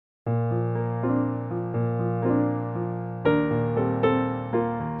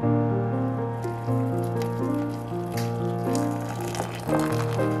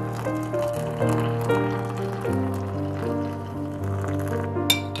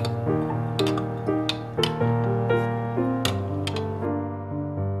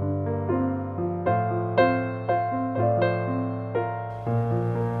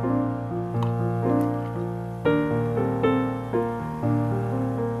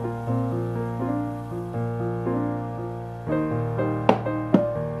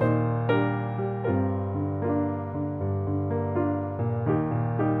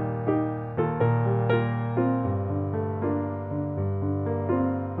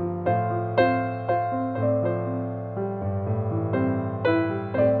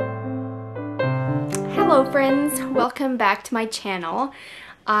friends, welcome back to my channel.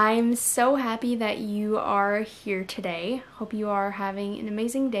 I'm so happy that you are here today. Hope you are having an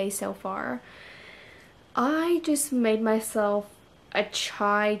amazing day so far. I just made myself a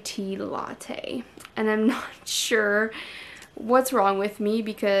chai tea latte and I'm not sure what's wrong with me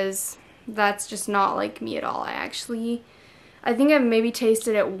because that's just not like me at all. I think I've maybe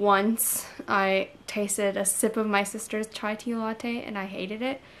tasted it once. I tasted a sip of my sister's chai tea latte and I hated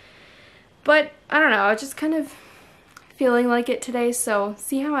it. But I don't know, I was just kind of feeling like it today, so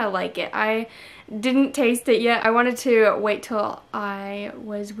see how I like it. I didn't taste it yet. I wanted to wait till I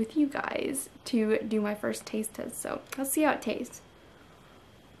was with you guys to do my first taste test, so let's see how it tastes.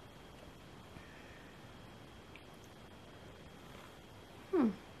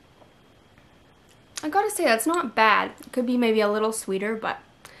 I gotta say, that's not bad. It could be maybe a little sweeter, but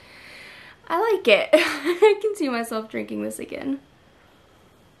I like it. I can see myself drinking this again.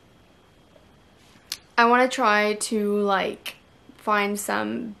 I want to try to like find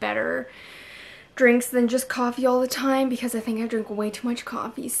some better drinks than just coffee all the time because I think I drink way too much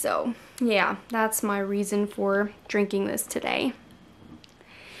coffee. So yeah, that's my reason for drinking this today.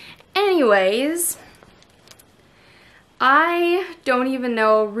 Anyways, I don't even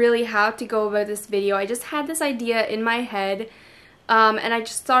know really how to go about this video. I just had this idea in my head and I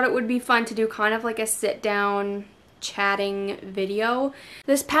just thought it would be fun to do kind of like a sit down chatting video.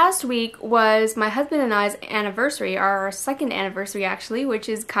 This past week was my husband and I's anniversary, our second anniversary actually, which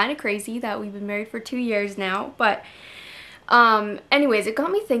is kind of crazy that we've been married for 2 years now. But anyways, it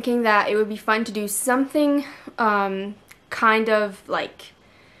got me thinking that it would be fun to do something kind of like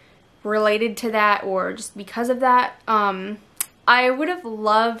related to that or just because of that. I would have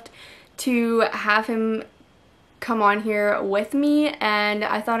loved to have him come on here with me, and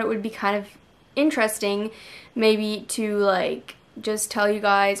I thought it would be kind of interesting maybe to like just tell you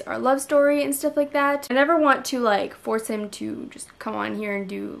guys our love story and stuff like that. I never want to like force him to just come on here and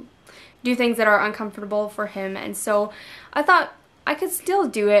do things that are uncomfortable for him, and so I thought I could still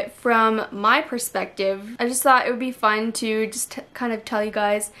do it from my perspective. I just thought it would be fun to just kind of tell you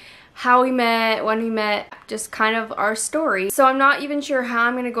guys how we met, when we met, just kind of our story. So I'm not even sure how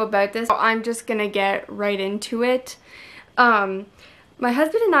I'm gonna go about this. I'm just gonna get right into it. My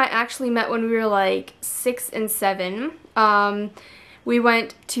husband and I actually met when we were like 6 and 7. We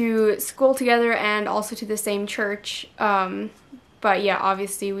went to school together and also to the same church. But yeah,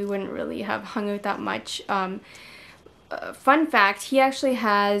 obviously we wouldn't really have hung out that much. Fun fact, he actually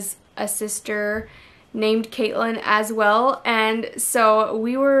has a sister named Caitlin as well, and so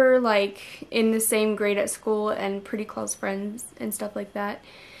we were like in the same grade at school and pretty close friends and stuff like that.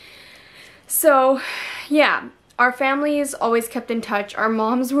 So yeah, our families always kept in touch. Our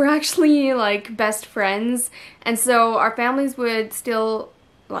moms were actually like best friends, and so our families would still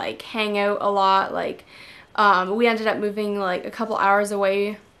like hang out a lot. Like we ended up moving like a couple hours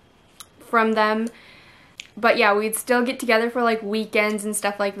away from them, but yeah, we'd still get together for like weekends and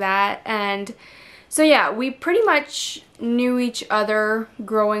stuff like that. And so yeah, we pretty much knew each other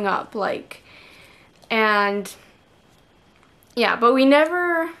growing up, like, and yeah, but we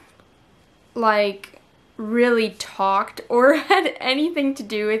never like really talked or had anything to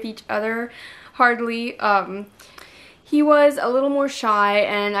do with each other, hardly. He was a little more shy,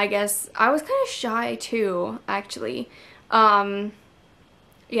 and I guess I was kind of shy too, actually. Yeah,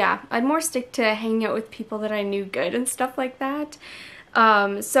 I'd more stick to hanging out with people that I knew good and stuff like that.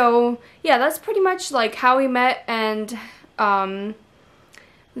 So yeah, that's pretty much like how we met. And then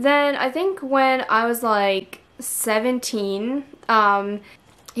I think when I was like 17,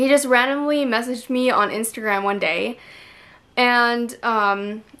 he just randomly messaged me on Instagram one day, and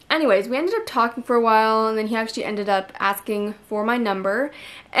anyways, we ended up talking for a while, and then he actually ended up asking for my number,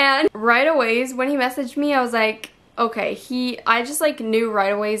 and right away when he messaged me, I was like, okay, I just like knew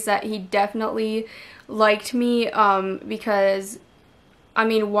right away that he definitely liked me, because I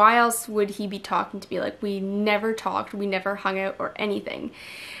mean, why else would he be talking to me? Like, we never talked, we never hung out or anything.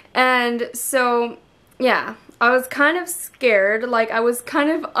 And so yeah, I was kind of scared, like I was kind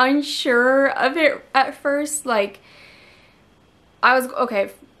of unsure of it at first. Like,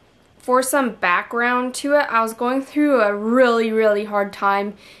 okay, for some background to it, I was going through a really hard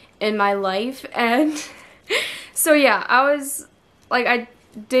time in my life, and so yeah, I was like, I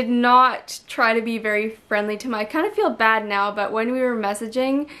did not try to be very friendly to him. I kind of feel bad now, but when we were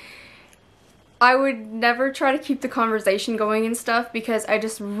messaging, I would never try to keep the conversation going and stuff because I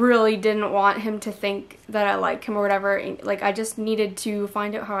just really didn't want him to think that I like him or whatever. Like, I just needed to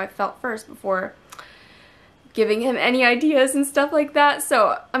find out how I felt first before giving him any ideas and stuff like that.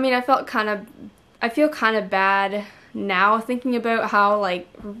 So, I mean, I feel kind of bad now thinking about how like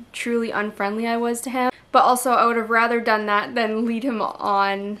truly unfriendly I was to him. but also I would have rather done that than lead him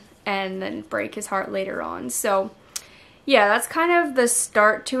on and then break his heart later on. So yeah, that's kind of the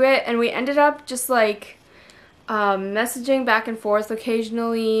start to it, and we ended up just like messaging back and forth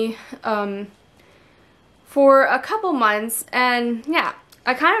occasionally for a couple months, and yeah,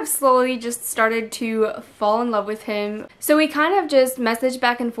 I kind of slowly just started to fall in love with him. So we kind of just messaged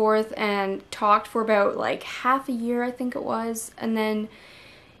back and forth and talked for about like half a year, I think it was, and then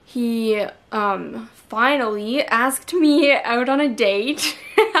he finally asked me out on a date.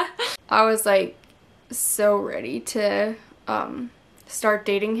 I was like so ready to start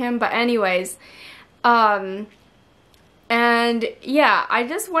dating him, but anyways, and yeah, I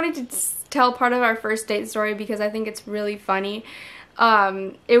just wanted to tell part of our first date story because I think it's really funny.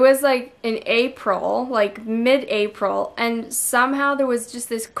 It was like in April, like mid-April, and somehow there was just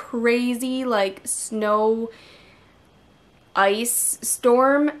this crazy like snow ice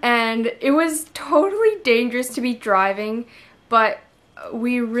storm, and it was totally dangerous to be driving, but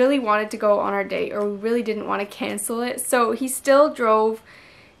we really wanted to go on our date, or we really didn't want to cancel it, so he still drove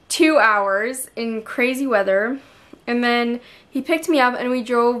 2 hours in crazy weather, and then he picked me up and we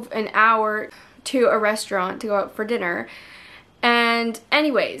drove an hour to a restaurant to go out for dinner. And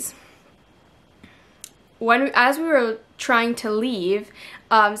anyways, as we were trying to leave,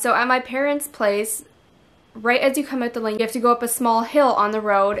 so at my parents' place, right as you come out the lane, you have to go up a small hill on the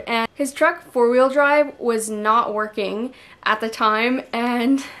road, and his truck four-wheel drive was not working at the time,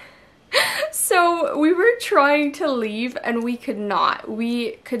 and so we were trying to leave and we could not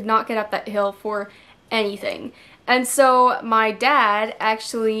get up that hill for anything. And so my dad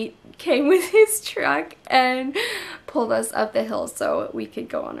actually came with his truck and pulled us up the hill so we could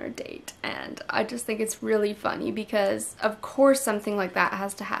go on our date. And I just think it's really funny because of course something like that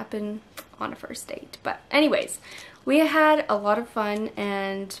has to happen on a first date. But anyways, we had a lot of fun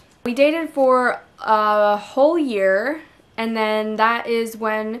and we dated for a whole year, and then that is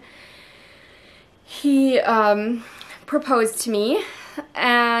when he proposed to me,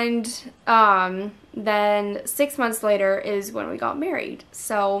 and then 6 months later is when we got married.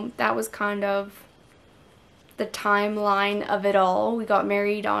 So that was kind of the timeline of it all. We got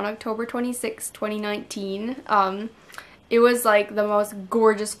married on October 26, 2019. It was like the most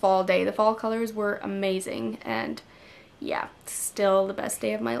gorgeous fall day. The fall colors were amazing, and yeah, still the best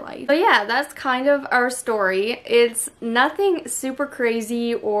day of my life. But yeah, that's kind of our story. It's nothing super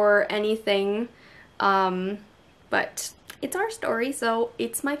crazy or anything, but it's our story, so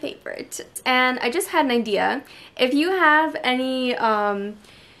it's my favorite. And I just had an idea. If you have any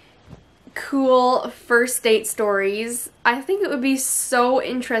cool first date stories, I think it would be so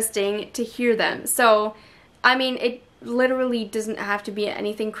interesting to hear them. So, I mean, it literally doesn't have to be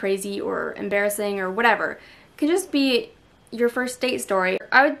anything crazy or embarrassing or whatever. It could just be your first date story.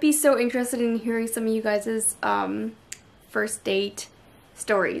 I would be so interested in hearing some of you guys' first date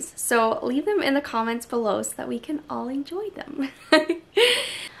stories. So leave them in the comments below so that we can all enjoy them.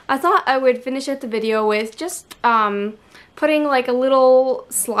 I thought I would finish up the video with just putting like a little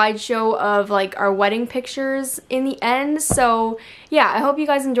slideshow of like our wedding pictures in the end. So yeah, I hope you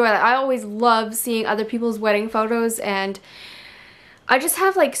guys enjoy that. I always love seeing other people's wedding photos, and I just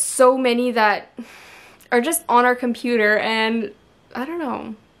have like so many that are just on our computer and I don't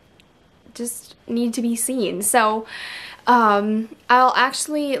know, just need to be seen. So I'll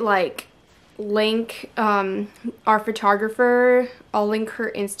actually like link our photographer. I'll link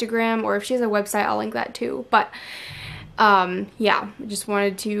her Instagram, or if she has a website, I'll link that too. But yeah, I just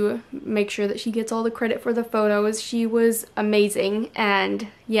wanted to make sure that she gets all the credit for the photos. She was amazing, and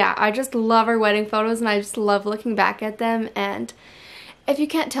yeah, I just love our wedding photos and I just love looking back at them. And if you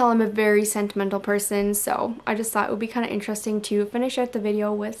can't tell, I'm a very sentimental person, so I just thought it would be kind of interesting to finish out the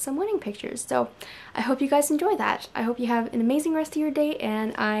video with some wedding pictures. So I hope you guys enjoy that. I hope you have an amazing rest of your day,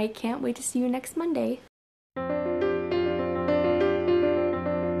 and I can't wait to see you next Monday.